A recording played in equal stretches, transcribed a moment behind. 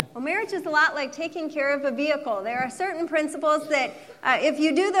Well, marriage is a lot like taking care of a vehicle. There are certain principles that if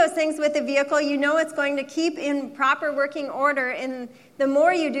you do those things with a vehicle, you know it's going to keep in proper working order. And the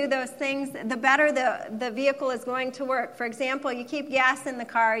more you do those things, the better the vehicle is going to work. For example, you keep gas in the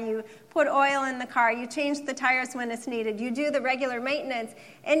car, you put oil in the car, you change the tires when it's needed, you do the regular maintenance.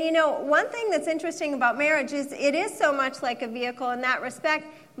 And you know, one thing that's interesting about marriage is it is so much like a vehicle in that respect,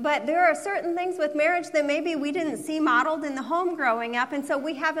 but there are certain things with marriage that maybe we didn't see modeled in the home growing up, and so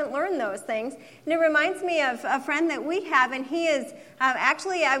we haven't learned those things. And it reminds me of a friend that we have, and he is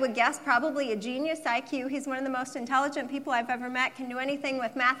actually, I would guess, probably a genius IQ. He's one of the most intelligent people I've ever met, can do anything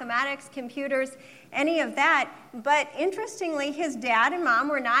with mathematics, computers, any of that. But interestingly, his dad and mom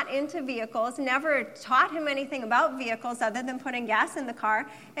were not into vehicles, never taught him anything about vehicles other than putting gas in the car.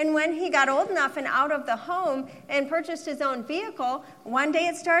 And when he got old enough and out of the home and purchased his own vehicle, one day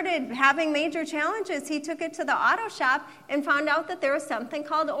it started having major challenges. He took it to the auto shop and found out that there was something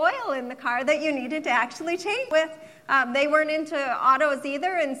called oil in the car that you needed to actually change with. They weren't into autos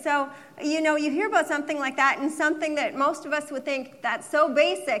either, and so, you know, you hear about something like that and something that most of us would think that's so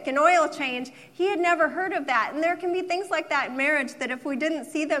basic, an oil change. He had never heard of that, and there can be things like that in marriage that if we didn't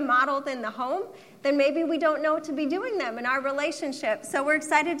see them modeled in the home, then maybe we don't know to be doing them in our relationship. So we're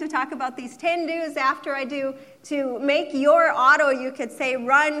excited to talk about these 10 do's after I do to make your auto, you could say,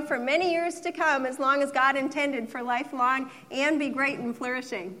 run for many years to come as long as God intended for lifelong and be great and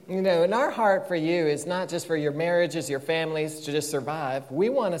flourishing. You know, and our heart for you is not just for your marriages, your families to just survive. We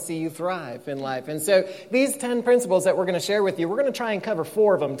want to see you thrive in life. And so these 10 principles that we're going to share with you, we're going to try and cover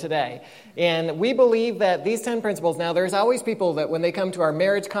 4 of them today. And we believe that these 10 principles, now there's always people that when they come to our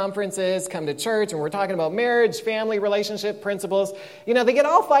marriage conferences, come to church, and we're talking about marriage, family, relationship principles, you know, they get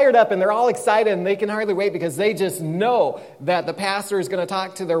all fired up and they're all excited and they can hardly wait because they just know that the pastor is going to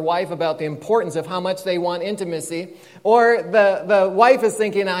talk to their wife about the importance of how much they want intimacy. Or the wife is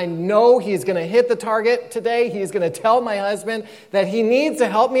thinking, I know he's going to hit the target today. He's going to tell my husband that he needs to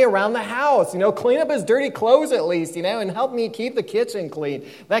help me around the house, you know, clean up his dirty clothes at least, you know, and help me keep the kitchen clean,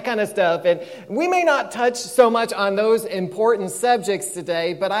 that kind of stuff. And we may not touch so much on those important subjects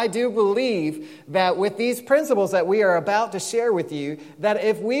today, but I do believe that with these principles that we are about to share with you, that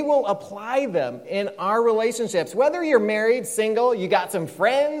if we will apply them in our relationships, whether you're married, single, you got some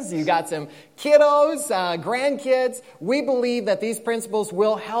friends, you got some kiddos, grandkids, we believe that these principles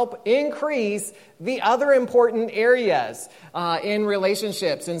will help increase the other important areas in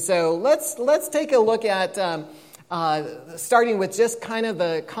relationships. And so let's take a look at starting with just kind of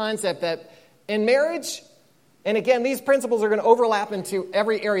the concept that in marriage, and again, these principles are going to overlap into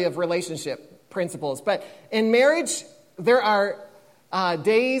every area of relationship principles. But in marriage, there are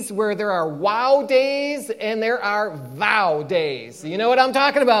days where there are wow days and there are vow days. You know what I'm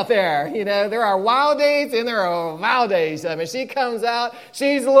talking about there? You know, there are wow days and there are vow days. I mean, she comes out,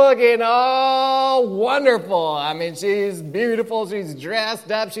 she's looking all wonderful. I mean, she's beautiful, she's dressed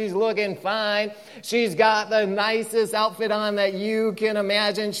up, she's looking fine. She's got the nicest outfit on that you can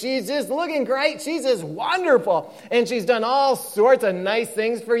imagine. She's just looking great. She's just wonderful. And she's done all sorts of nice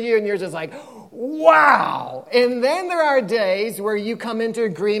things for you and you're just like, wow. And then there are days where you come into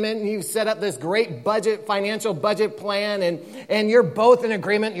agreement and you set up this great financial budget plan and you're both in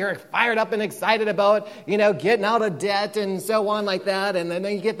agreement. You're fired up and excited about, you know, getting out of debt and so on like that. And then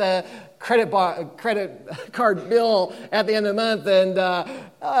you get the credit card bill at the end of the month and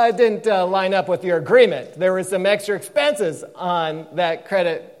it didn't line up with your agreement. There was some extra expenses on that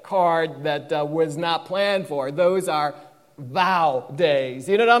credit card that was not planned for. Those are vow days.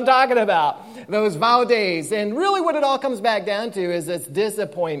 You know what I'm talking about? Those vow days. And really what it all comes back down to is this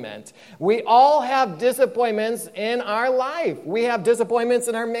disappointment. We all have disappointments in our life. We have disappointments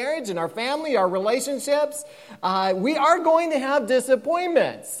in our marriage, in our family, our relationships. We are going to have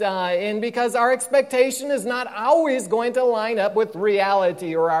disappointments. And because our expectation is not always going to line up with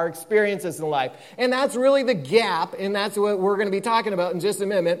reality or our experiences in life. And that's really the gap. And that's what we're going to be talking about in just a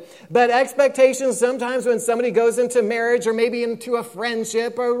minute. But expectations, sometimes when somebody goes into marriage or maybe into a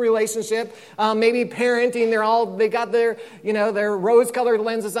friendship or a relationship, maybe parenting, they got their rose-colored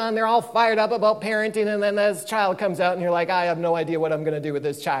lenses on, they're all fired up about parenting, and then this child comes out and you're like, I have no idea what I'm going to do with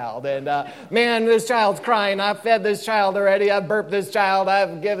this child. And man, this child's crying. I've fed this child already. I've burped this child.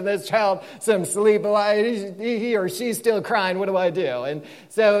 I've given this child some sleep. He or she's still crying. What do I do? And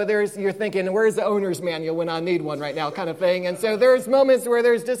so you're thinking, where's the owner's manual when I need one right now kind of thing. And so there's moments where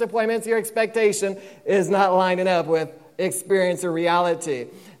there's disappointments. Your expectation is not lining up with experience or reality.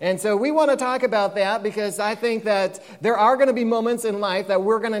 And so we want to talk about that because I think that there are going to be moments in life that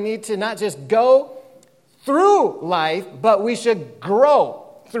we're going to need to not just go through life, but we should grow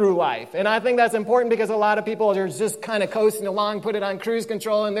through life. And I think that's important because a lot of people are just kind of coasting along, put it on cruise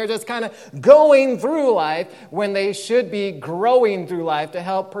control, and they're just kind of going through life when they should be growing through life to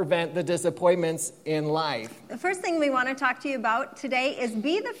help prevent the disappointments in life. The first thing we want to talk to you about today is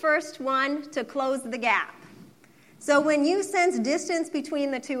be the first one to close the gap. So when you sense distance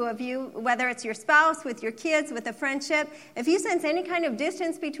between the two of you, whether it's your spouse, with your kids, with a friendship, if you sense any kind of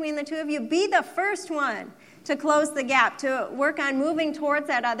distance between the two of you, be the first one to close the gap, to work on moving towards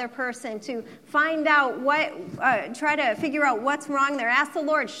that other person, to find out try to figure out what's wrong there. Ask the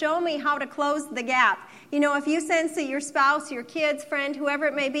Lord, show me how to close the gap. You know, if you sense that your spouse, your kids, friend, whoever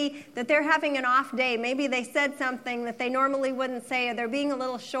it may be, that they're having an off day, maybe they said something that they normally wouldn't say, or they're being a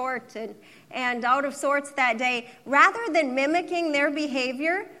little short and out of sorts that day, rather than mimicking their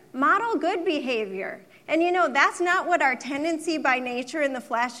behavior, model good behavior. And you know, that's not what our tendency by nature in the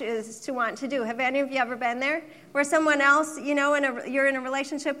flesh is to want to do. Have any of you ever been there? Where someone else, you know, you're in a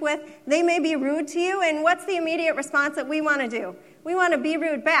relationship with, they may be rude to you, and what's the immediate response that we want to do? We want to be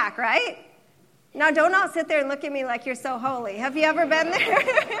rude back, right? Now, don't all sit there and look at me like you're so holy. Have you ever been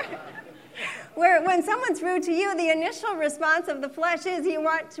there? Where when someone's rude to you, the initial response of the flesh is you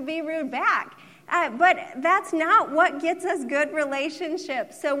want to be rude back. But that's not what gets us good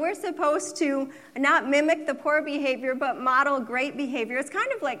relationships. So we're supposed to not mimic the poor behavior, but model great behavior. It's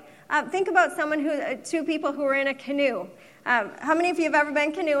kind of like, think about two people who are in a canoe. How many of you have ever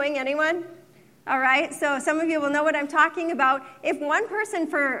been canoeing? Anyone? All right, so some of you will know what I'm talking about. If one person,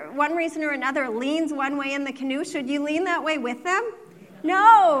 for one reason or another, leans one way in the canoe, should you lean that way with them?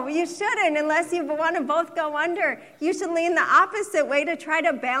 No, you shouldn't, unless you want to both go under. You should lean the opposite way to try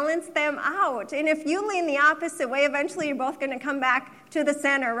to balance them out. And if you lean the opposite way, eventually you're both going to come back to the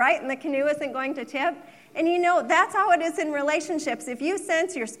center, right? And the canoe isn't going to tip. And you know, that's how it is in relationships. If you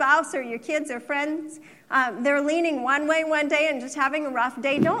sense your spouse or your kids or friends, they're leaning one way one day and just having a rough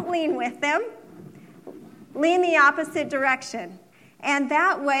day, don't lean with them. Lean the opposite direction. And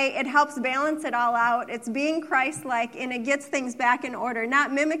that way, it helps balance it all out. It's being Christ-like, and it gets things back in order.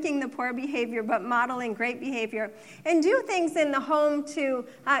 Not mimicking the poor behavior, but modeling great behavior. And do things in the home to,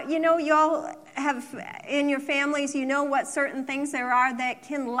 you all have, in your families, you know what certain things there are that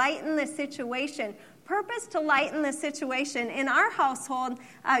can lighten the situation. Purpose to lighten the situation. In our household,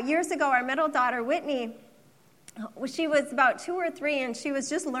 years ago, our middle daughter, Whitney, she was about 2 or 3, and she was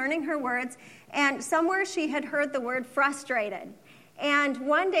just learning her words. And somewhere she had heard the word frustrated. And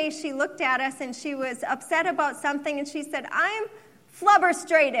one day she looked at us and she was upset about something and she said, "I'm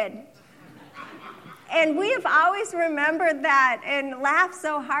flubberstrated." And we have always remembered that and laughed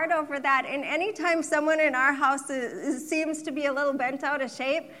so hard over that. And anytime someone in our house seems to be a little bent out of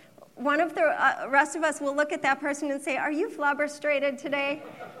shape, one of the rest of us will look at that person and say, "Are you flubberstrated today?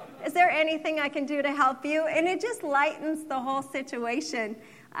 Is there anything I can do to help you?" And it just lightens the whole situation.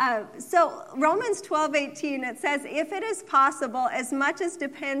 So Romans 12:18, it says, "If it is possible, as much as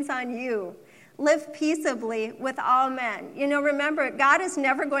depends on you, live peaceably with all men." You know, remember, God is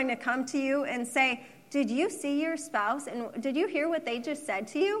never going to come to you and say, "Did you see your spouse? And did you hear what they just said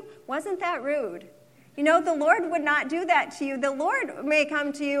to you? Wasn't that rude?" You know, the Lord would not do that to you. The Lord may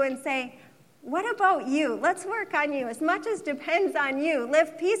come to you and say, "What about you? Let's work on you. As much as depends on you,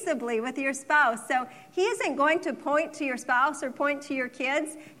 live peaceably with your spouse." So he isn't going to point to your spouse or point to your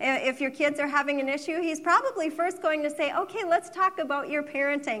kids. If your kids are having an issue, he's probably first going to say, "Okay, let's talk about your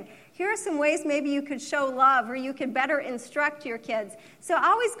parenting. Here are some ways maybe you could show love or you could better instruct your kids." So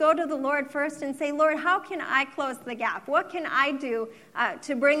always go to the Lord first and say, "Lord, how can I close the gap? What can I do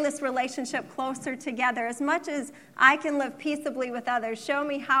to bring this relationship closer together? As much as I can live peaceably with others, show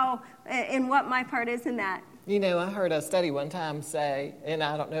me how and what my part is in that." You know, I heard a study one time say, and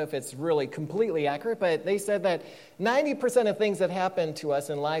I don't know if it's really completely accurate, but they said that 90% of things that happen to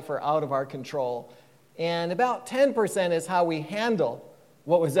us in life are out of our control. And about 10% is how we handle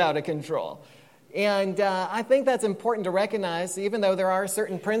what was out of control. And I think that's important to recognize, even though there are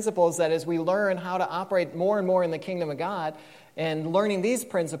certain principles that as we learn how to operate more and more in the kingdom of God, and learning these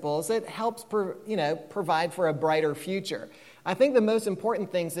principles, it helps provide for a brighter future. I think the most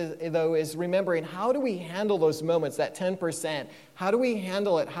important thing, though, is remembering how do we handle those moments, that 10%? How do we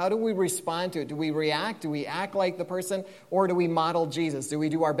handle it? How do we respond to it? Do we react? Do we act like the person? Or do we model Jesus? Do we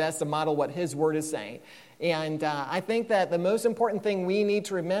do our best to model what his word is saying? And I think that the most important thing we need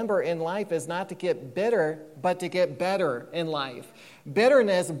to remember in life is not to get bitter, but to get better in life.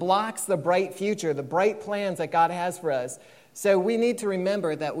 Bitterness blocks the bright future, the bright plans that God has for us. So we need to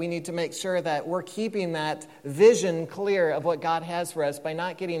remember that we need to make sure that we're keeping that vision clear of what God has for us by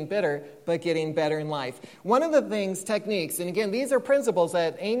not getting bitter, but getting better in life. One of the things, techniques, and again, these are principles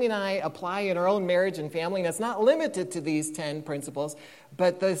that Amy and I apply in our own marriage and family, and it's not limited to these 10 principles.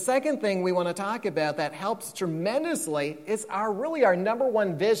 But the second thing we want to talk about that helps tremendously is our number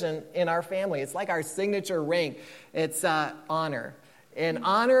one vision in our family. It's like our signature ring. It's honor. And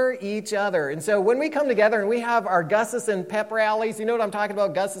honor each other. And so when we come together and we have our Gustafson pep rallies, you know what I'm talking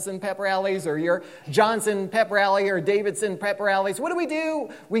about, Gustafson pep rallies, or your Johnson pep rally, or Davidson pep rallies. What do?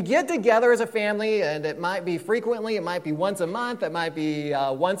 We get together as a family, and it might be frequently, it might be once a month, it might be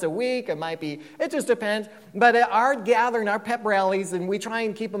once a week, it just depends. But at our gathering, our pep rallies, and we try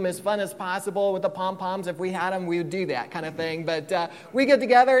and keep them as fun as possible with the pom-poms. If we had them, we would do that kind of thing. But we get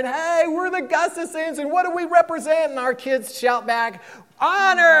together and, hey, we're the Gustafsons, and what do we represent? And our kids shout back,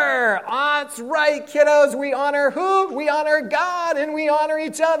 honor! That's right, kiddos. We honor who? We honor God, and we honor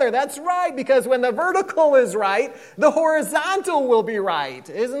each other. That's right, because when the vertical is right, the horizontal will be right.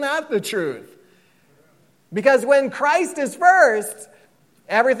 Isn't that the truth? Because when Christ is first,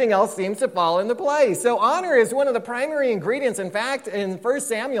 everything else seems to fall into place. So honor is one of the primary ingredients. In fact, in 1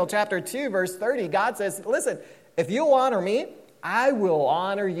 Samuel chapter 2, verse 30, God says, listen, if you'll honor me, I will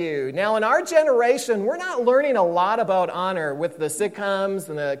honor you. Now, in our generation, we're not learning a lot about honor with the sitcoms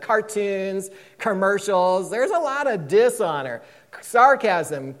and the cartoons, commercials. There's a lot of dishonor,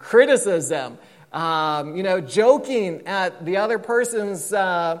 sarcasm, criticism, joking at the other person's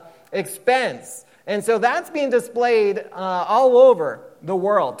expense. And so that's being displayed all over the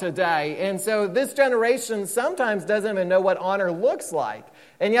world today. And so this generation sometimes doesn't even know what honor looks like.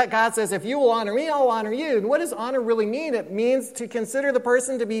 And yet God says, if you will honor me, I'll honor you. And what does honor really mean? It means to consider the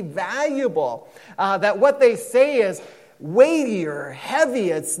person to be valuable. That what they say is weighty or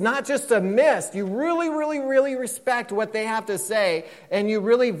heavy. It's not just a mist. You really, really, really respect what they have to say, and you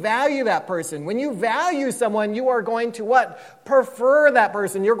really value that person. When you value someone, you are going to what? Prefer that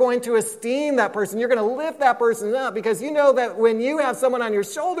person. You're going to esteem that person. You're going to lift that person up, because you know that when you have someone on your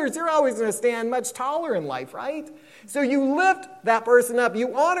shoulders, you're always going to stand much taller in life, right? So you lift that person up.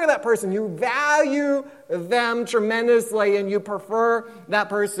 You honor that person. You value them tremendously, and you prefer that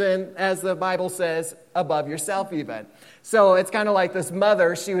person, as the Bible says, above yourself even. So it's kind of like this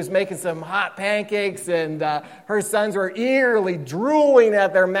mother. She was making some hot pancakes, and her sons were eagerly drooling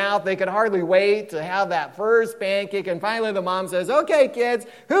at their mouth. They could hardly wait to have that first pancake. And finally the mom says, okay, kids,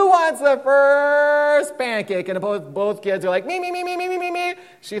 who wants the first pancake? And both kids are like, me.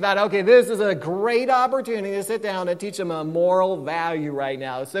 She thought, okay, this is a great opportunity to sit down and teach them a moral value right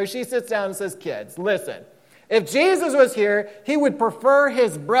now. So she sits down and says, kids, listen. If Jesus was here, he would prefer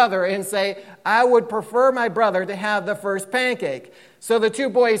his brother and say, I would prefer my brother to have the first pancake. So the two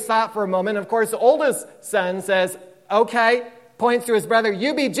boys thought for a moment. Of course, the oldest son says, okay, points to his brother,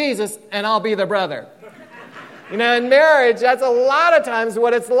 you be Jesus and I'll be the brother. In marriage, that's a lot of times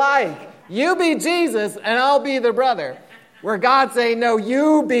what it's like. You be Jesus and I'll be the brother. Where God's saying, no,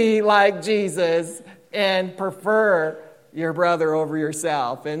 you be like Jesus and prefer your brother over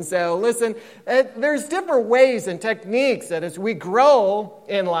yourself. And so, listen, there's different ways and techniques that as we grow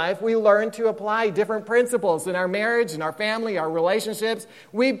in life, we learn to apply different principles in our marriage, in our family, our relationships.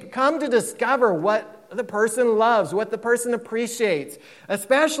 We come to discover what the person loves, what the person appreciates.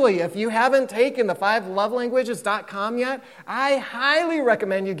 Especially if you haven't taken the 5lovelanguages.com yet, I highly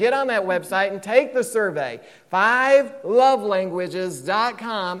recommend you get on that website and take the survey.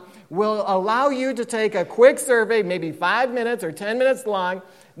 5lovelanguages.com will allow you to take a quick survey, maybe 5 minutes or 10 minutes long,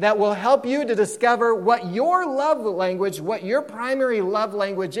 that will help you to discover what your love language, what your primary love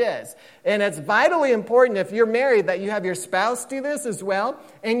language is. And it's vitally important, if you're married, that you have your spouse do this as well,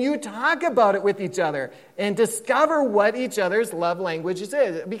 and you talk about it with each other and discover what each other's love languages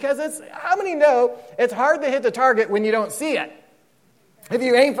is. Because how many know it's hard to hit the target when you don't see it? If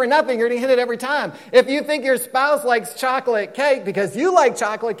you aim for nothing, you're going to hit it every time. If you think your spouse likes chocolate cake because you like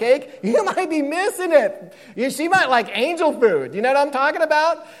chocolate cake, you might be missing it. She might like angel food. You know what I'm talking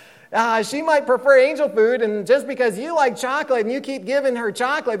about? She might prefer angel food, and just because you like chocolate and you keep giving her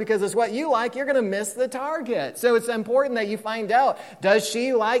chocolate because it's what you like, you're going to miss the target. So it's important that you find out, does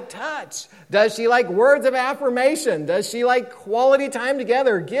she like touch? Does she like words of affirmation? Does she like quality time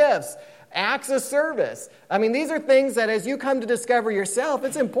together, gifts? Acts of service. I mean, these are things that as you come to discover yourself,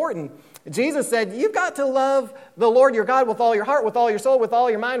 it's important. Jesus said, you've got to love the Lord your God with all your heart, with all your soul, with all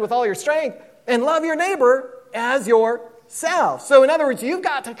your mind, with all your strength, and love your neighbor as yourself. self. So in other words, you've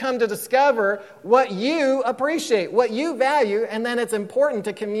got to come to discover what you appreciate, what you value, and then it's important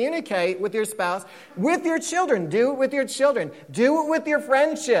to communicate with your spouse, with your children. Do it with your children. Do it with your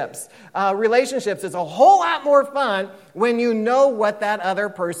friendships, relationships. It's a whole lot more fun when you know what that other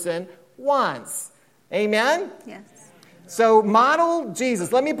person wants. Amen? Yes. So model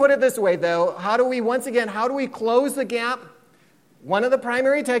Jesus. Let me put it this way, though. How do we close the gap? One of the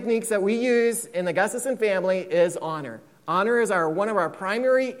primary techniques that we use in the Gustafson family is honor. Honor is one of our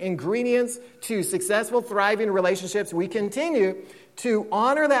primary ingredients to successful, thriving relationships. We continue to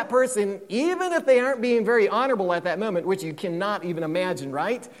honor that person even if they aren't being very honorable at that moment, which you cannot even imagine,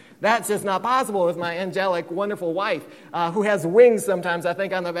 right? That's just not possible with my angelic, wonderful wife, who has wings sometimes, I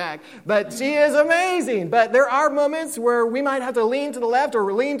think, on the back. But she is amazing. But there are moments where we might have to lean to the left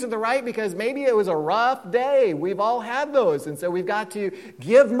or lean to the right because maybe it was a rough day. We've all had those. And so we've got to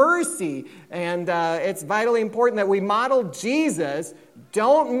give mercy. And it's vitally important that we model Jesus.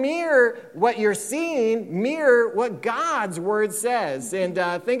 Don't mirror what you're seeing. Mirror what God's word says. And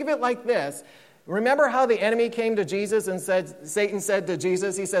think of it like this. Remember how the enemy came to Jesus and Satan said to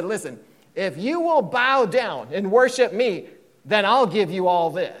Jesus, he said, listen, if you will bow down and worship me, then I'll give you all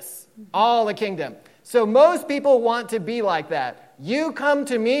this, all the kingdom. So most people want to be like that. You come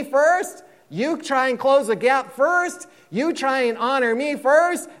to me first, you try and close the gap first, you try and honor me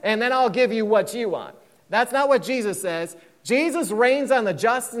first, and then I'll give you what you want. That's not what Jesus says. Jesus reigns on the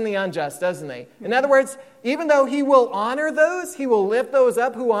just and the unjust, doesn't he? In other words, even though he will honor those, he will lift those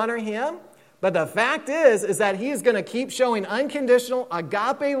up who honor him. But the fact is that he is going to keep showing unconditional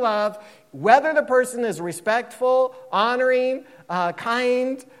agape love, whether the person is respectful, honoring,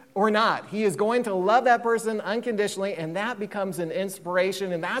 kind, or not. He is going to love that person unconditionally, and that becomes an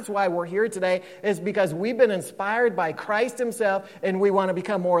inspiration. And that's why we're here today, is because we've been inspired by Christ himself, and we want to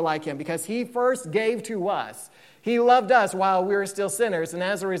become more like him, because he first gave to us. He loved us while we were still sinners, and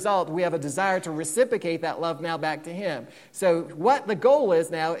as a result, we have a desire to reciprocate that love now back to him. So what the goal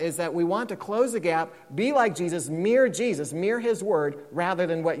is now is that we want to close the gap, be like Jesus, mirror his word, rather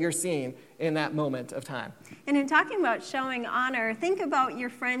than what you're seeing in that moment of time. And in talking about showing honor, think about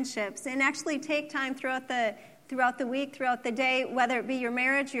your friendships, and actually take time throughout the week, throughout the day, whether it be your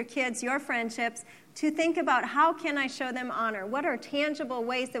marriage, your kids, your friendships, to think about how can I show them honor? What are tangible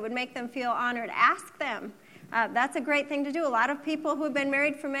ways that would make them feel honored? Ask them. That's a great thing to do. A lot of people who have been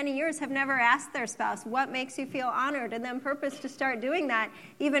married for many years have never asked their spouse, what makes you feel honored? And then purpose to start doing that.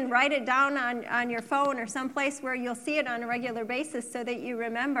 Even write it down on your phone or someplace where you'll see it on a regular basis so that you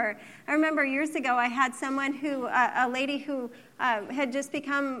remember. I remember years ago I had someone a lady who had just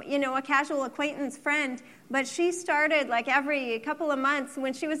become, a casual acquaintance friend, but she started like every couple of months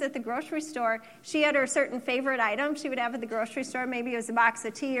when she was at the grocery store, she had her certain favorite item she would have at the grocery store. Maybe it was a box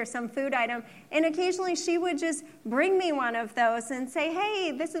of tea or some food item. And occasionally she would just bring me one of those and say,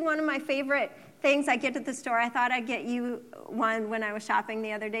 hey, this is one of my favorite things I get at the store. I thought I'd get you one when I was shopping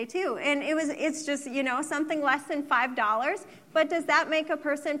the other day too. And it's just, something less than $5. But does that make a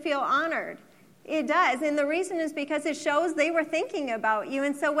person feel honored? It does, and the reason is because it shows they were thinking about you.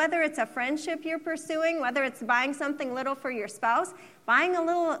 And so whether it's a friendship you're pursuing, whether it's buying something little for your spouse, buying a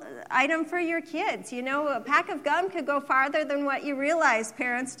little item for your kids, a pack of gum could go farther than what you realize,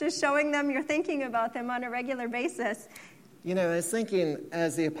 parents, just showing them you're thinking about them on a regular basis. I was thinking,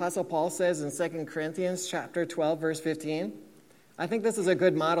 as the Apostle Paul says in 2 Corinthians chapter 12, verse 15, I think this is a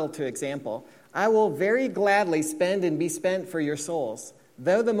good model to example. I will very gladly spend and be spent for your souls.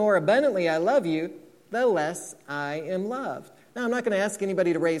 Though the more abundantly I love you, the less I am loved. Now, I'm not going to ask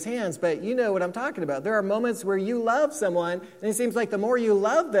anybody to raise hands, but you know what I'm talking about. There are moments where you love someone, and it seems like the more you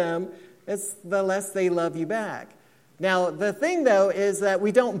love them, it's the less they love you back. Now, the thing, though, is that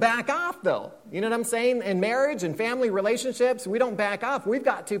we don't back off, though. You know what I'm saying? In marriage and family relationships, we don't back off. We've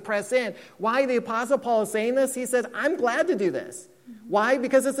got to press in. Why the Apostle Paul is saying this? He said, I'm glad to do this. Why?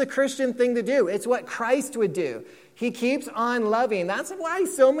 Because it's a Christian thing to do. It's what Christ would do. He keeps on loving. That's why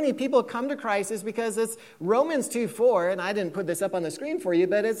so many people come to Christ, is because it's Romans 2:4, and I didn't put this up on the screen for you,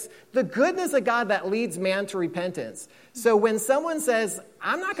 but it's the goodness of God that leads man to repentance. So when someone says,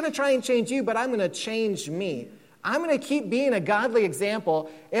 I'm not going to try and change you, but I'm going to change me, I'm going to keep being a godly example,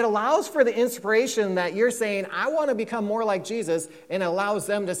 it allows for the inspiration that you're saying, I want to become more like Jesus, and it allows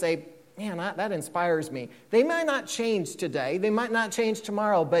them to say, man, that inspires me. They might not change today. They might not change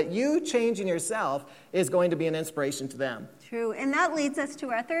tomorrow, but you changing yourself is going to be an inspiration to them. True. And that leads us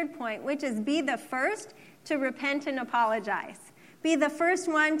to our third point, which is be the first to repent and apologize. Be the first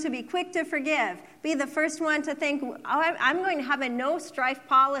one to be quick to forgive. Be the first one to think, I'm going to have a no strife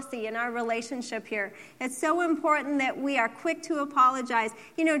policy in our relationship here. It's so important that we are quick to apologize.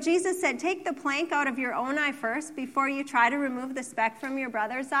 You know, Jesus said, take the plank out of your own eye first before you try to remove the speck from your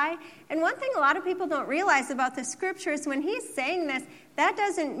brother's eye. And one thing a lot of people don't realize about the scriptures, when he's saying this, that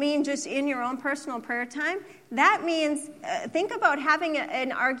doesn't mean just in your own personal prayer time. That means, think about having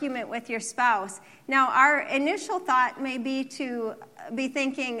an argument with your spouse. Now, our initial thought may be to be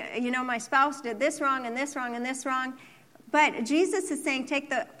thinking, you know, my spouse did this wrong and this wrong and this wrong. But Jesus is saying, take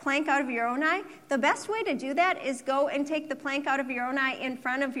the plank out of your own eye. The best way to do that is go and take the plank out of your own eye in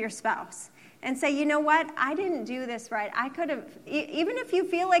front of your spouse. And say, you know what, I didn't do this right. I could have, even if you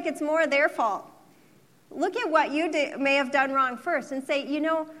feel like it's more their fault, look at what you may have done wrong first and say, you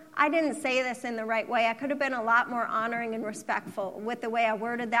know, I didn't say this in the right way. I could have been a lot more honoring and respectful with the way I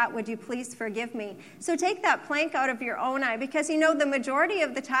worded that. Would you please forgive me? So take that plank out of your own eye, because, you know, the majority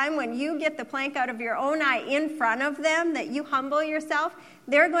of the time when you get the plank out of your own eye in front of them, that you humble yourself,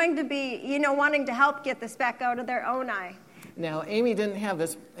 they're going to be, you know, wanting to help get the speck out of their own eye. Now, Amy didn't have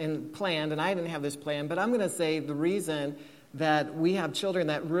this planned, and I didn't have this planned, but I'm going to say the reason that we have children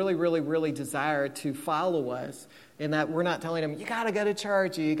that really, really, really desire to follow us, and that we're not telling them, you got to go to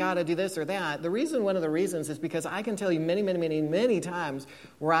church, you got to do this or that. One of the reasons is because I can tell you many, many, many, many times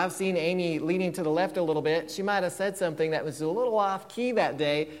where I've seen Amy leaning to the left a little bit. She might have said something that was a little off key that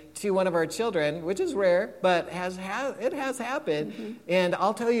day to one of our children, which is rare, but it has happened. Mm-hmm. And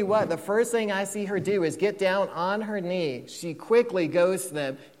I'll tell you what, the first thing I see her do is get down on her knee. She quickly goes to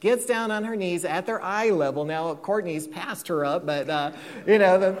them, gets down on her knees at their eye level. Now, Courtney's passed her up, but,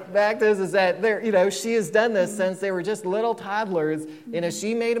 the fact is that, she has done this since they were just little toddlers. And if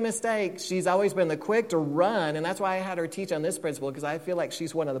she made a mistake, she's always been the quick to run. And that's why I had her teach on this principle, because I feel like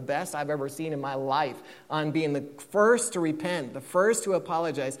she's one of the best I've ever seen in my life on being the first to repent, the first to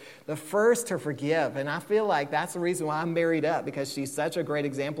apologize, the first to forgive. And I feel like that's the reason why I'm married up, because she's such a great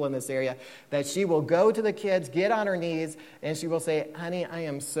example in this area, that she will go to the kids, get on her knees, and she will say, honey, I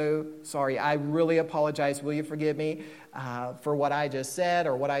am so sorry. I really apologize. Will you forgive me for what I just said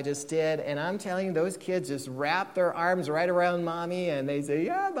or what I just did? And I'm telling you, those kids just wrap their arms right around mommy, and they say,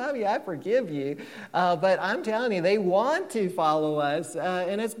 yeah, mommy, I forgive you. But I'm telling you, they want to follow us,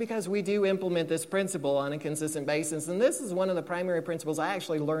 and it's because we do implement this principle on a consistent basis. And this is one of the primary principles I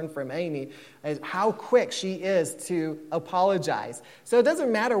actually learned from Amy, is how quick she is to apologize. So it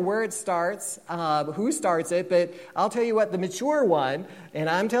doesn't matter where it starts, who starts it, but I'll tell you what, the mature one, and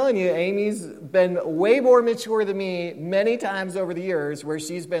I'm telling you, Amy's been way more mature than me many times over the years, where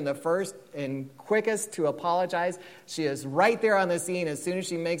she's been the first and quickest to apologize. She is right there on the scene as soon as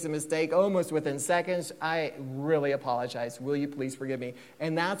she makes a mistake, almost within seconds. I really apologize. Will you please forgive me?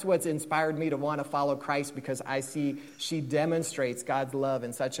 And that's what's inspired me to want to follow Christ, because I see she demonstrates God's love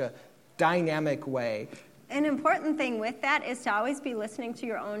in such a dynamic way. An important thing with that is to always be listening to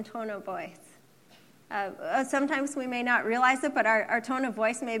your own tone of voice. Sometimes we may not realize it, but our tone of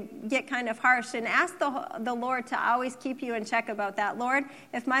voice may get kind of harsh. And ask the Lord to always keep you in check about that. Lord,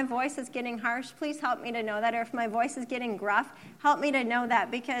 if my voice is getting harsh, please help me to know that. Or if my voice is getting gruff, help me to know that.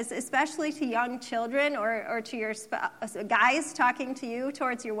 Because especially to young children or to your guys talking to you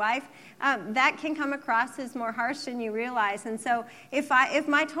towards your wife, that can come across as more harsh than you realize. And so if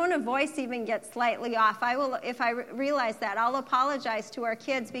my tone of voice even gets slightly off, if I realize that, I'll apologize to our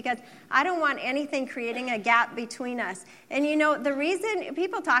kids, because I don't want anything creating a gap between us. And the reason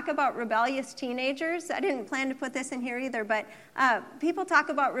people talk about rebellious teenagers, I didn't plan to put this in here either, but people talk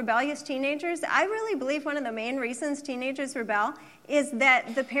about rebellious teenagers. I really believe one of the main reasons teenagers rebel is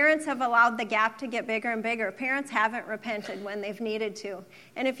that the parents have allowed the gap to get bigger and bigger. Parents haven't repented when they've needed to.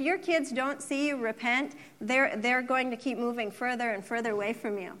 And if your kids don't see you repent, they're going to keep moving further and further away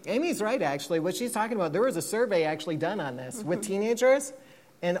from you. Amy's right, actually. What she's talking about, there was a survey actually done on this with teenagers,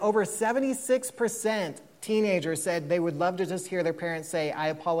 and over 76% teenagers said they would love to just hear their parents say, I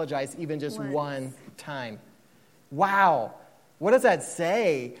apologize, even just one time. Wow. What does that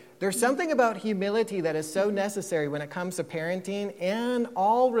say? There's something about humility that is so necessary when it comes to parenting and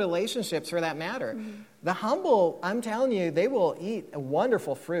all relationships for that matter. Mm-hmm. The humble, I'm telling you, they will eat a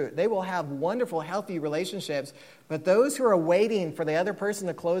wonderful fruit. They will have wonderful, healthy relationships. But those who are waiting for the other person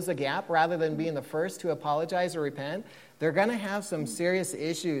to close the gap rather than being the first to apologize or repent, they're going to have some serious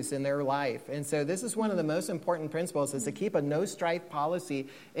issues in their life. And so this is one of the most important principles, is to keep a no-strife policy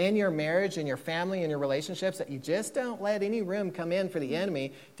in your marriage, in your family, in your relationships, that you just don't let any room come in for the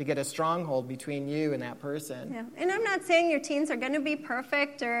enemy to get a stronghold between you and that person. Yeah. And I'm not saying your teens are going to be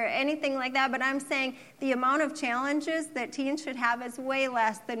perfect or anything like that, but I'm saying the amount of challenges that teens should have is way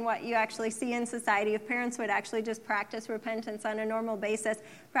less than what you actually see in society. If parents would actually just practice repentance on a normal basis,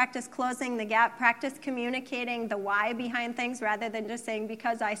 practice closing the gap, practice communicating the why behind things rather than just saying,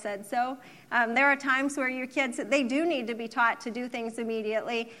 because I said so. There are times where your kids, they do need to be taught to do things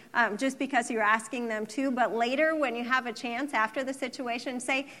immediately just because you're asking them to, but later when you have a chance after the situation,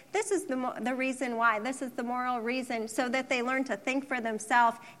 say, this is the reason why, this is the moral reason, so that they learn to think for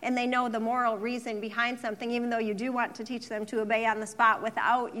themselves and they know the moral reason behind something, even though you do want to teach them to obey on the spot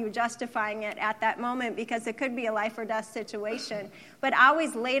without you justifying it at that moment, because it could be a life or death situation. But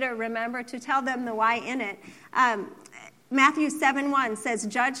always later remember to tell them the why in it. Matthew 7:1 says,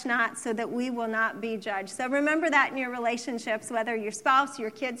 judge not so that we will not be judged. So remember that in your relationships, whether your spouse, your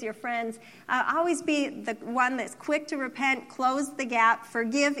kids, your friends. Always be the one that's quick to repent, close the gap,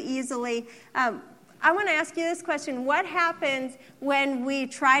 forgive easily. I want to ask you this question. What happens when we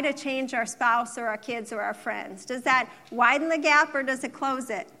try to change our spouse or our kids or our friends? Does that widen the gap or does it close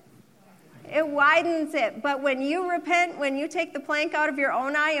it? It widens it. But when you repent, when you take the plank out of your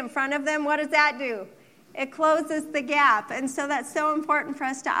own eye in front of them, what does that do? It closes the gap. And so that's so important for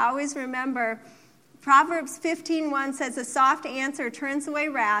us to always remember. Proverbs 15:1 says, a soft answer turns away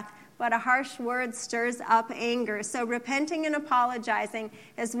wrath, but a harsh word stirs up anger. So repenting and apologizing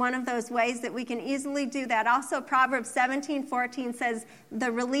is one of those ways that we can easily do that. Also, Proverbs 17:14 says, the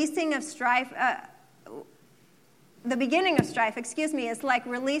beginning of strife, is like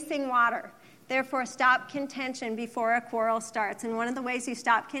releasing water. Therefore, stop contention before a quarrel starts. And one of the ways you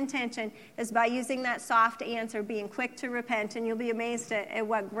stop contention is by using that soft answer, being quick to repent, and you'll be amazed at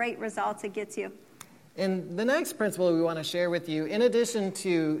what great results it gets you. And the next principle we want to share with you, in addition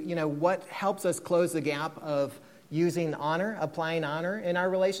to, what helps us close the gap of using honor, applying honor in our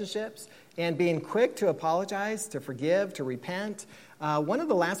relationships, and being quick to apologize, to forgive, to repent. One of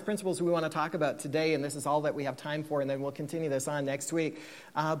the last principles we want to talk about today, and this is all that we have time for, and then we'll continue this on next week,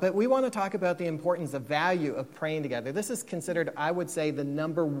 but we want to talk about the importance, the value of praying together. This is considered, I would say, the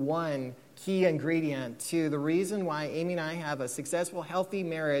number one key ingredient to the reason why Amy and I have a successful, healthy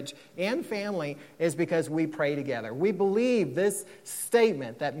marriage and family is because we pray together. We believe this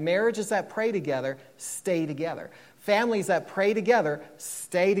statement that marriages that pray together stay together. Families that pray together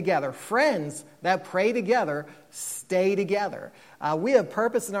stay together. Friends that pray together stay together. We have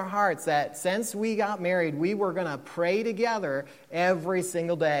purpose in our hearts that since we got married, we were going to pray together every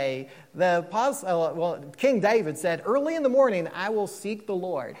single day. King David said, early in the morning, I will seek the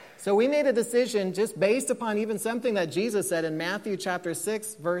Lord. So we made a decision just based upon even something that Jesus said in Matthew chapter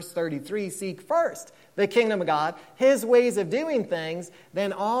 6, verse 33, seek first the kingdom of God, his ways of doing things,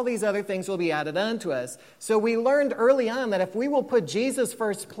 then all these other things will be added unto us. So we learned early on that if we will put Jesus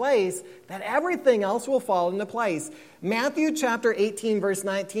first place, that everything else will fall into place. Matthew chapter 18, verse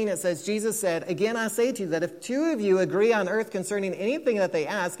 19, it says, Jesus said, again I say to you that if two of you agree on earth concerning anything that they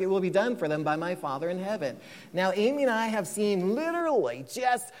ask, it will be done for them by my Father in heaven. Now, Amy and I have seen literally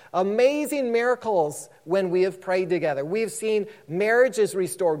just amazing miracles when we have prayed together. We've seen marriages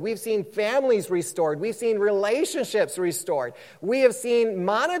restored. We've seen families restored. We've seen relationships restored. We have seen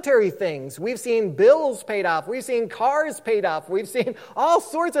monetary things. We've seen bills paid off. We've seen cars paid off. We've seen all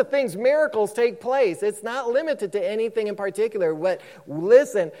sorts of things, miracles take place. It's not limited to anything in particular. But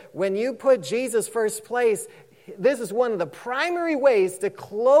listen, when you put Jesus first place, this is one of the primary ways to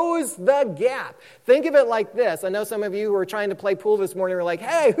close the gap. Think of it like this. I know some of you who were trying to play pool this morning were like,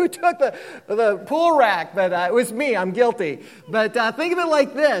 hey, who took the pool rack? But it was me. I'm guilty. But think of it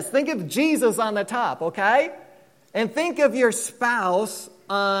like this. Think of Jesus on the top, okay? And think of your spouse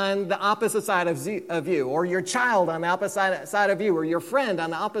on the opposite side of you, or your child on the opposite side of you, or your friend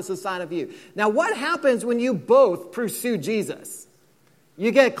on the opposite side of you. Now, what happens when you both pursue Jesus?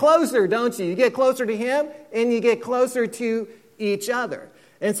 You get closer, don't you? You get closer to him, and you get closer to each other.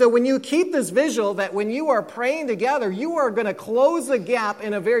 And so when you keep this visual that when you are praying together, you are going to close the gap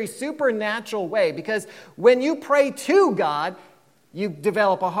in a very supernatural way. Because when you pray to God, you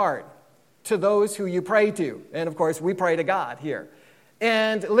develop a heart to those who you pray to. And of course, we pray to God here.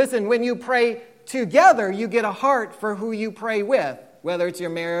 And listen, when you pray together, you get a heart for who you pray with, whether it's your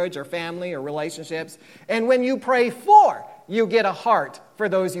marriage or family or relationships. And when you pray for, you get a heart for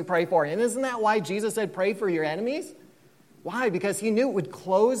those you pray for. And isn't that why Jesus said pray for your enemies? Why? Because he knew it would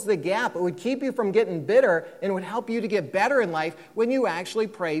close the gap. It would keep you from getting bitter and would help you to get better in life when you actually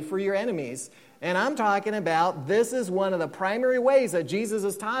pray for your enemies. And I'm talking about this is one of the primary ways that Jesus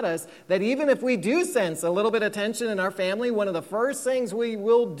has taught us that even if we do sense a little bit of tension in our family, one of the first things we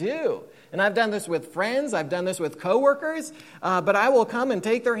will do, and I've done this with friends, I've done this with coworkers, but I will come and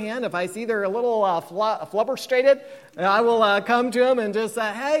take their hand. If I see they're a little flubberstrated, I will come to them and just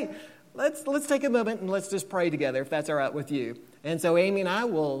say, hey, let's take a moment and let's just pray together, if that's all right with you. And so Amy and I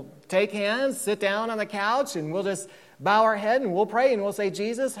will take hands, sit down on the couch, and we'll just bow our head and we'll pray and we'll say,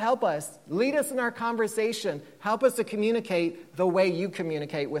 Jesus, help us. Lead us in our conversation. Help us to communicate the way you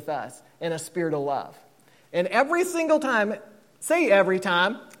communicate with us in a spirit of love. And every single time, say every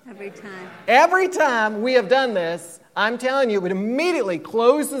time. Every time. Every time we have done this, I'm telling you, it immediately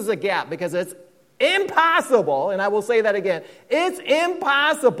closes a gap because it's impossible, and I will say that again, it's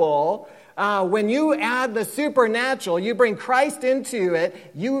impossible when you add the supernatural, you bring Christ into it,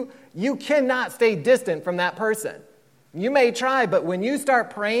 you cannot stay distant from that person. You may try, but when you start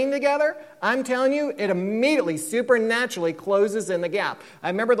praying together, I'm telling you, it immediately, supernaturally closes in the gap. I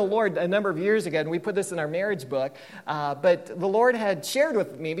remember the Lord a number of years ago, and we put this in our marriage book, but the Lord had shared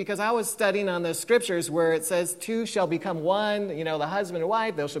with me, because I was studying on the scriptures where it says, two shall become one, the husband and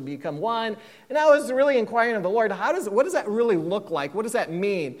wife, they shall become one. And I was really inquiring of the Lord, what does that really look like? What does that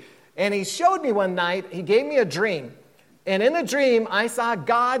mean? And he showed me one night, he gave me a dream. And in the dream, I saw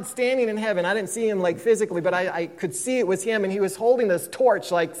God standing in heaven. I didn't see him physically, but I could see it was him. And he was holding this torch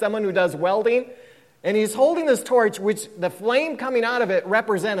like someone who does welding. And he's holding this torch, which the flame coming out of it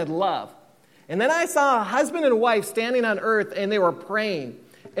represented love. And then I saw a husband and wife standing on earth, and they were praying.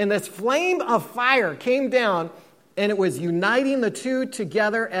 And this flame of fire came down, and it was uniting the two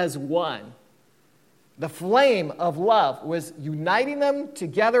together as one. The flame of love was uniting them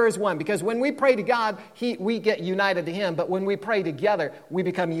together as one. Because when we pray to God, we get united to him. But when we pray together, we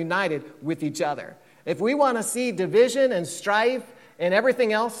become united with each other. If we want to see division and strife and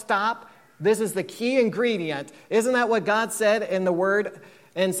everything else stop, this is the key ingredient. Isn't that what God said in the Word?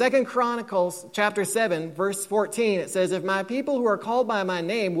 In 2 Chronicles chapter 7, verse 14, it says, if my people who are called by my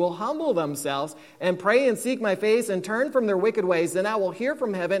name will humble themselves and pray and seek my face and turn from their wicked ways, then I will hear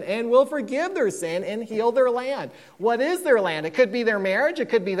from heaven and will forgive their sin and heal their land. What is their land? It could be their marriage. It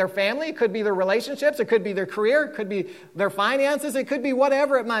could be their family. It could be their relationships. It could be their career. It could be their finances. It could be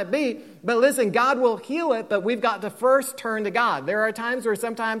whatever it might be. But listen, God will heal it, but we've got to first turn to God. There are times where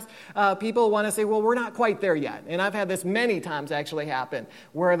sometimes people want to say, well, we're not quite there yet. And I've had this many times actually happen,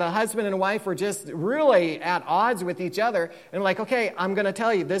 where the husband and wife are just really at odds with each other. And okay, I'm going to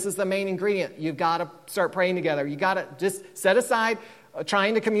tell you, this is the main ingredient. You've got to start praying together. You got to just set aside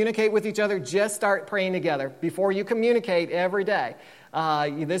trying to communicate with each other. Just start praying together before you communicate every day.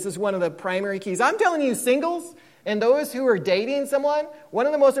 This is one of the primary keys. I'm telling you, singles and those who are dating someone, one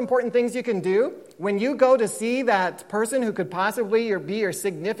of the most important things you can do when you go to see that person who could possibly be your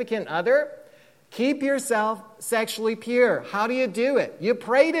significant other, keep yourself sexually pure. How do you do it? You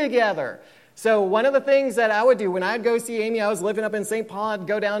pray together. So one of the things that I would do when I'd go see Amy, I was living up in St. Paul, I'd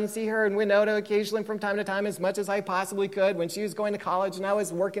go down and see her in Winona occasionally from time to time, as much as I possibly could when she was going to college and I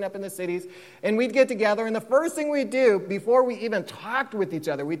was working up in the cities. And we'd get together, and the first thing we'd do before we even talked with each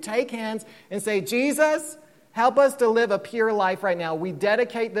other, we'd take hands and say, Jesus, help us to live a pure life right now. We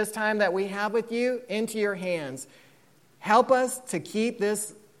dedicate this time that we have with you into your hands. Help us to keep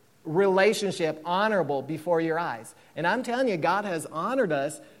this relationship honorable before your eyes. And I'm telling you, God has honored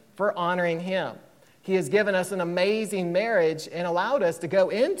us for honoring him. He has given us an amazing marriage and allowed us to go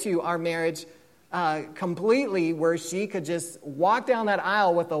into our marriage completely, where she could just walk down that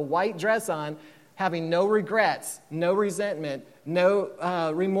aisle with a white dress on, having no regrets, no resentment,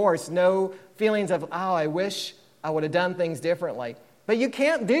 no remorse, no feelings of, I wish I would have done things differently. But you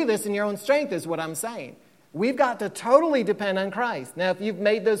can't do this in your own strength, is what I'm saying. We've got to totally depend on Christ. Now, if you've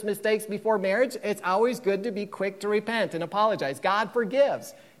made those mistakes before marriage, it's always good to be quick to repent and apologize. God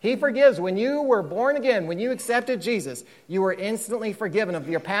forgives. He forgives. When you were born again, when you accepted Jesus, you were instantly forgiven of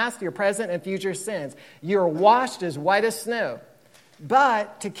your past, your present, and future sins. You're washed as white as snow.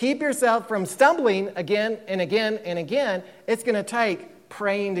 But to keep yourself from stumbling again and again and again, it's going to take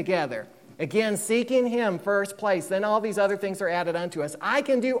praying together. Again, seeking him first place. Then all these other things are added unto us. I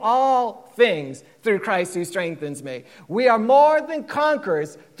can do all things through Christ who strengthens me. We are more than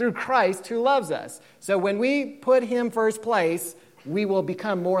conquerors through Christ who loves us. So when we put him first place, we will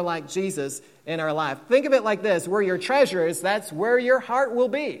become more like Jesus in our life. Think of it like this. Where your treasure is, that's where your heart will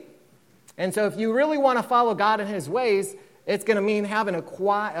be. And so if you really want to follow God in his ways, it's going to mean having a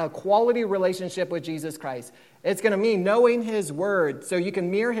quality relationship with Jesus Christ. It's going to mean knowing his word so you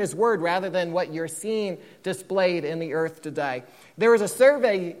can mirror his word rather than what you're seeing displayed in the earth today. There was a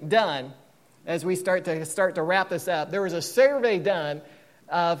survey done, as we start to wrap this up, there was a survey done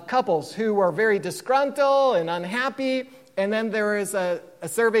of couples who were very disgruntled and unhappy, and then there was a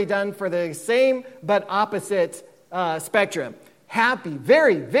survey done for the same but opposite spectrum. Happy,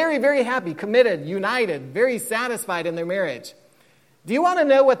 very, very, very happy, committed, united, very satisfied in their marriage. Do you want to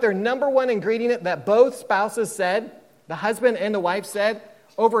know what their number one ingredient that both spouses said, the husband and the wife said,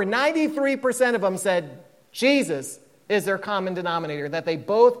 over 93% of them said Jesus is their common denominator, that they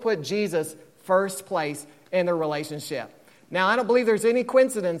both put Jesus first place in their relationship. Now, I don't believe there's any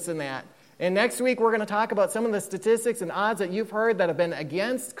coincidence in that. And next week, we're going to talk about some of the statistics and odds that you've heard that have been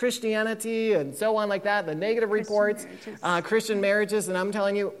against Christianity and so on like that, the negative reports, Christian marriages. And I'm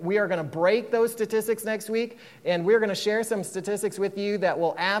telling you, we are going to break those statistics next week. And we're going to share some statistics with you that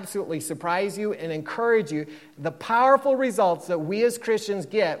will absolutely surprise you and encourage you. The powerful results that we as Christians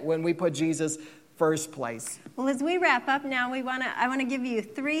get when we put Jesus first place. Well, as we wrap up now, I want to give you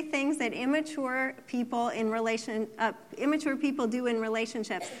 3 things that immature people do in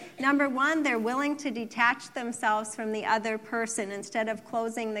relationships. Number 1, they're willing to detach themselves from the other person instead of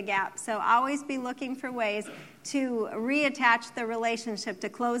closing the gap. So always be looking for ways to reattach the relationship, to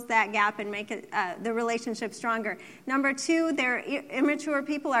close that gap and make the relationship stronger. Number 2, immature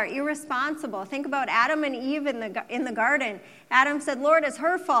people are irresponsible. Think about Adam and Eve in the garden. Adam said, "Lord, it's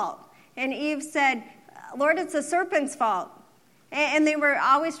her fault." And Eve said, "Lord, it's the serpent's fault." And they were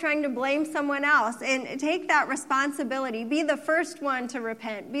always trying to blame someone else. And take that responsibility. Be the first one to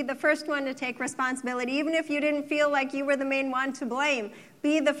repent. Be the first one to take responsibility. Even if you didn't feel like you were the main one to blame,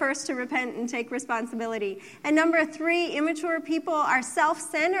 be the first to repent and take responsibility. And number 3, immature people are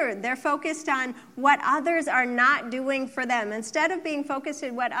self-centered. They're focused on what others are not doing for them. Instead of being focused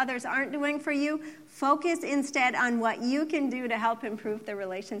on what others aren't doing for you, focus instead on what you can do to help improve the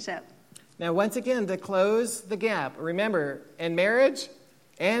relationship. Now, once again, to close the gap, remember, in marriage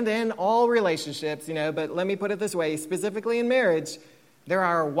and in all relationships, but let me put it this way, specifically in marriage, there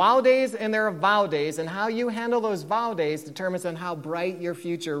are wow days and there are vow days, and how you handle those vow days determines on how bright your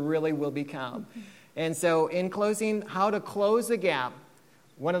future really will become. And so, in closing, how to close the gap,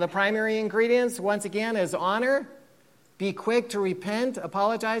 one of the primary ingredients, once again, is honor. Be quick to repent,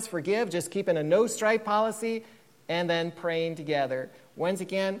 apologize, forgive, just keeping a no-strife policy, and then praying together. Once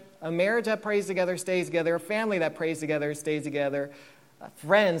again, a marriage that prays together stays together. A family that prays together stays together.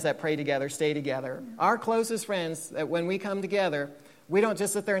 Friends that pray together stay together. Our closest friends, that when we come together, we don't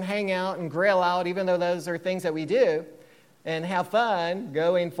just sit there and hang out and grill out, even though those are things that we do, and have fun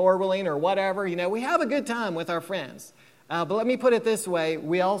going four-wheeling or whatever. We have a good time with our friends. But let me put it this way.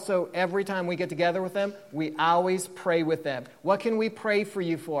 We also, every time we get together with them, we always pray with them. What can we pray for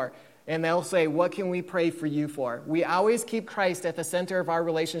you for? And they'll say, what can we pray for you for? We always keep Christ at the center of our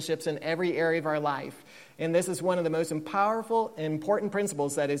relationships in every area of our life. And this is one of the most powerful and important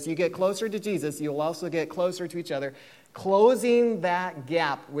principles, that as you get closer to Jesus, you'll also get closer to each other. Closing that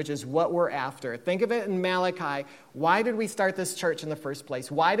gap, which is what we're after. Think of it in Malachi. Why did we start this church in the first place?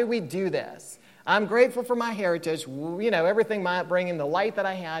 Why did we do this? I'm grateful for my heritage, everything my upbringing, the light that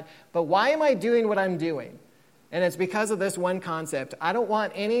I had. But why am I doing what I'm doing? And it's because of this one concept. I don't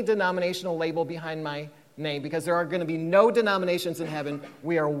want any denominational label behind my name, because there are going to be no denominations in heaven.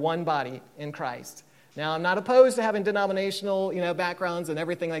 We are one body in Christ. Now, I'm not opposed to having denominational, backgrounds and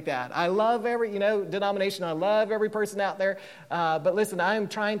everything like that. I love every, denomination. I love every person out there. But listen, I am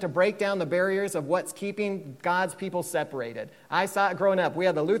trying to break down the barriers of what's keeping God's people separated. I saw it growing up. We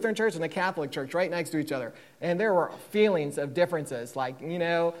had the Lutheran Church and the Catholic Church right next to each other. And there were feelings of differences. Like,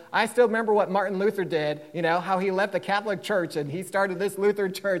 I still remember what Martin Luther did, how he left the Catholic Church and he started this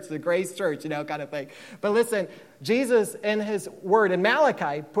Lutheran Church, the Grace Church, kind of thing. But listen, Jesus in his word, and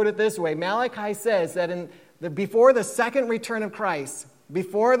Malachi put it this way. Malachi says that before the second return of Christ,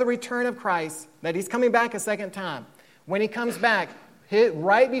 that he's coming back a second time. When he comes back,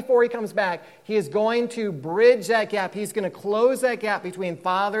 right before he comes back, he is going to bridge that gap. He's going to close that gap between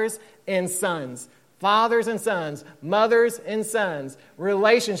fathers and sons. Fathers and sons, mothers and sons,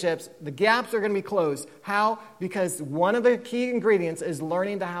 relationships, the gaps are going to be closed. How? Because one of the key ingredients is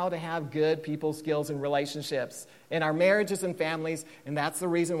learning how to have good people skills in relationships in our marriages and families. And that's the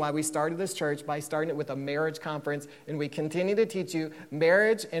reason why we started this church, by starting it with a marriage conference. And we continue to teach you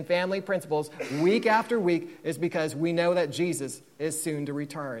marriage and family principles week after week, is because we know that Jesus is soon to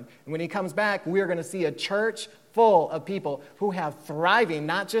return. And when he comes back, we are going to see a church full of people who have thriving,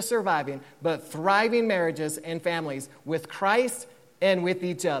 not just surviving, but thriving marriages and families with Christ and with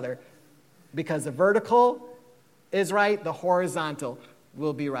each other. Because the vertical is right, the horizontal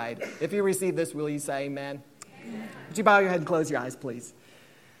will be right. If you receive this, will you say amen? Amen. Would you bow your head and close your eyes, please?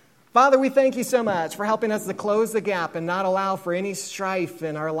 Father, we thank you so much for helping us to close the gap and not allow for any strife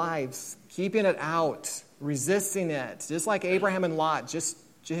in our lives, keeping it out, resisting it, just like Abraham and Lot,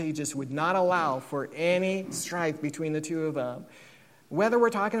 he just would not allow for any strife between the two of them. Whether we're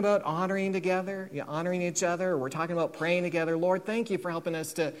talking about honoring together, honoring each other, or we're talking about praying together, Lord, thank you for helping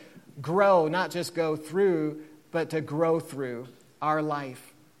us to grow, not just go through, but to grow through our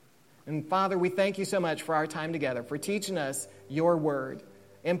life. And Father, we thank you so much for our time together, for teaching us your word.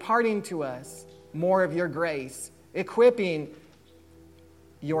 imparting to us more of your grace, equipping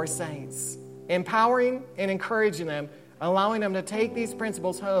your saints, empowering and encouraging them, allowing them to take these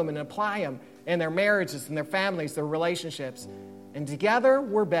principles home and apply them in their marriages, in their families, their relationships. And together,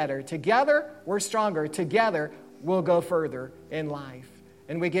 we're better. Together, we're stronger. Together, we'll go further in life.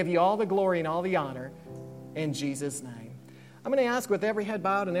 And we give you all the glory and all the honor in Jesus' name. I'm going to ask, with every head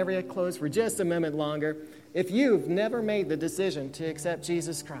bowed and every head closed for just a moment longer, if you've never made the decision to accept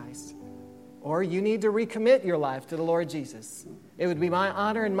Jesus Christ, or you need to recommit your life to the Lord Jesus, it would be my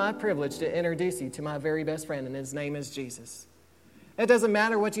honor and my privilege to introduce you to my very best friend, and his name is Jesus. It doesn't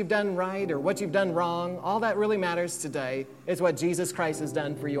matter what you've done right or what you've done wrong. All that really matters today is what Jesus Christ has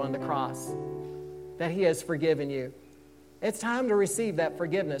done for you on the cross, that he has forgiven you. It's time to receive that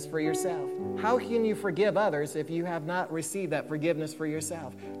forgiveness for yourself. How can you forgive others if you have not received that forgiveness for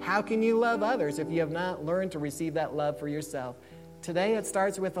yourself? How can you love others if you have not learned to receive that love for yourself? Today it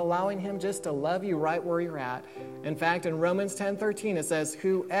starts with allowing him just to love you right where you're at. In fact, in Romans 10:13 it says,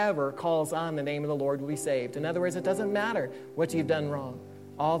 whoever calls on the name of the Lord will be saved. In other words, it doesn't matter what you've done wrong.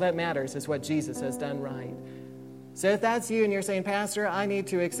 All that matters is what Jesus has done right. So if that's you and you're saying, Pastor, I need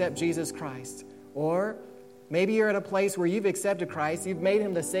to accept Jesus Christ, or maybe you're at a place where you've accepted Christ, you've made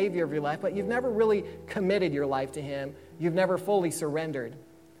him the Savior of your life, but you've never really committed your life to him. You've never fully surrendered.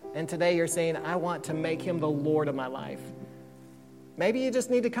 And today you're saying, I want to make him the Lord of my life. Maybe you just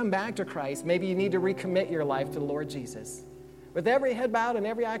need to come back to Christ. Maybe you need to recommit your life to the Lord Jesus. With every head bowed and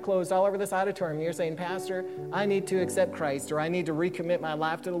every eye closed all over this auditorium, you're saying, Pastor, I need to accept Christ, or I need to recommit my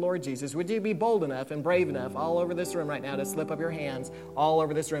life to the Lord Jesus. Would you be bold enough and brave enough all over this room right now to slip up your hands all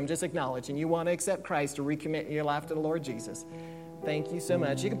over this room, just acknowledging you want to accept Christ or recommit your life to the Lord Jesus? Thank you so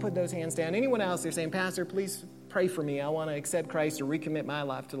much. You can put those hands down. Anyone else, you're saying, Pastor, please pray for me. I want to accept Christ or recommit my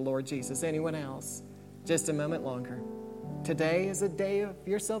life to the Lord Jesus. Anyone else? Just a moment longer. Today is a day of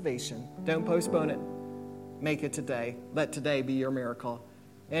your salvation. Don't postpone it. Make it today. Let today be your miracle.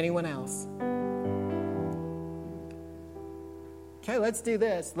 Anyone else? Okay, let's do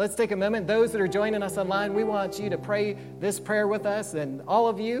this. Let's take a moment. Those that are joining us online, we want you to pray this prayer with us. And all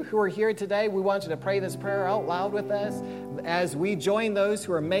of you who are here today, we want you to pray this prayer out loud with us as we join those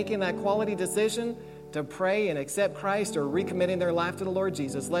who are making that quality decision to pray and accept Christ or recommitting their life to the Lord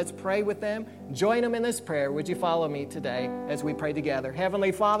Jesus. Let's pray with them. Join them in this prayer. Would you follow me today as we pray together?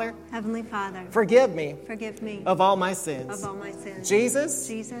 Heavenly Father, forgive me of all my sins.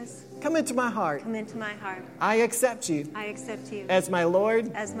 Jesus, come into my heart. I accept you as my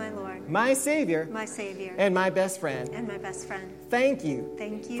Lord, my Savior, and my best friend. Thank you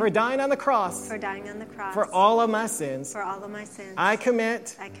for dying on the cross for all of my sins. I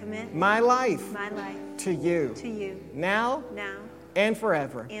commit my life to you now and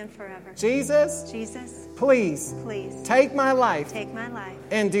forever. Jesus, please take my life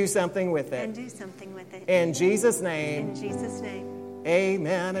and do something with it. In Jesus' name,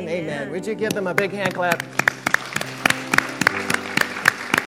 amen and amen. Would you give them a big hand clap?